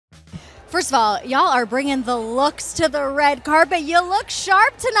First of all, y'all are bringing the looks to the red carpet. You look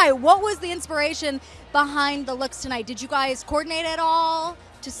sharp tonight. What was the inspiration behind the looks tonight? Did you guys coordinate at all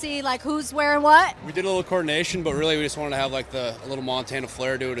to see like who's wearing what? We did a little coordination, but really we just wanted to have like a little Montana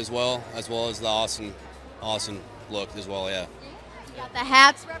flair to it as well as the awesome look as well, yeah. You got the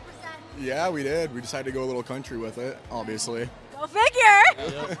hats representing. Yeah, we did. We decided to go a little country with it, obviously. Go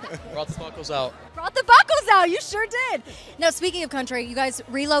figure. Yep. Brought the buckles out. Brought the buckles out. You sure did. Now, speaking of country, you guys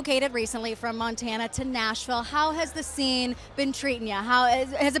relocated recently from Montana to Nashville. How has the scene been treating you? How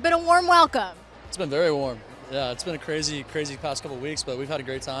has it been a warm welcome? It's been very warm. Yeah, it's been a crazy past couple of weeks, but we've had a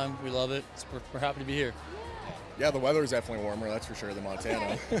great time. We love it. We're happy to be here. Yeah, the weather is definitely warmer, that's for sure, than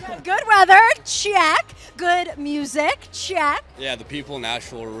Montana. Okay. Good weather, check. Good music, check. Yeah, the people in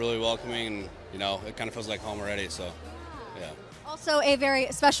Nashville were really welcoming, and it kind of feels like home already. So, yeah. Also a very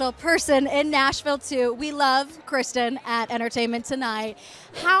special person in Nashville, too. We love Kristin at Entertainment Tonight.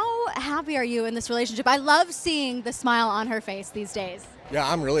 How happy are you in this relationship? I love seeing the smile on her face these days.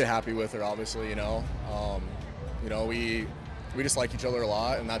 Yeah, I'm really happy with her, obviously, we just like each other a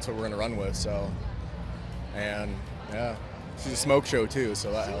lot, and that's what we're going to run with, so. And, yeah, she's a smoke show, too, so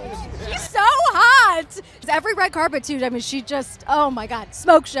that helps. She's so hot! Every red carpet, too. I mean, she just, oh, my God,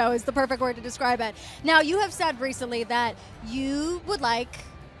 smoke show is the perfect word to describe it. Now, you have said recently that you would like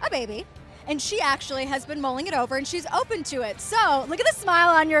a baby, and she actually has been mulling it over, and she's open to it. So, look at the smile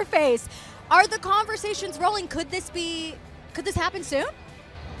on your face. Are the conversations rolling? Could this happen soon?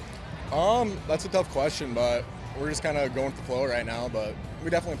 That's a tough question, but we're just kind of going with the flow right now, but we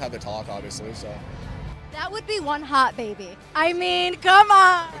definitely have had the talk, obviously, so. That would be one hot baby. I mean, come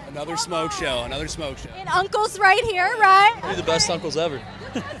on. Another smoke show. And uncles right here, right? We're the best uncles ever.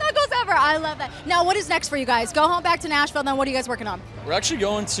 Best uncles ever. I love that. Now, what is next for you guys? Go home back to Nashville, then what are you guys working on? We're actually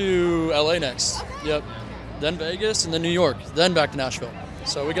going to LA next. Okay. Yep. Then Vegas, and then New York, then back to Nashville.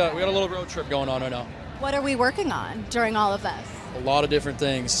 So we got a little road trip going on right now. What are we working on during all of this? A lot of different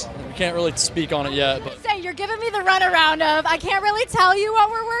things. We can't really speak on it yet, but Say, you're giving me the runaround of, I can't really tell you what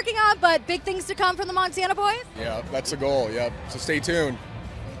we're working on, but big things to come from the Montana boys? Yeah, that's the goal, yep. So stay tuned.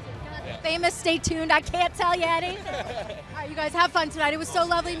 Famous, stay tuned. I can't tell you anything. All right, you guys have fun tonight. It was so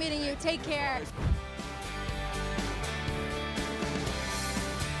lovely meeting you. Take care.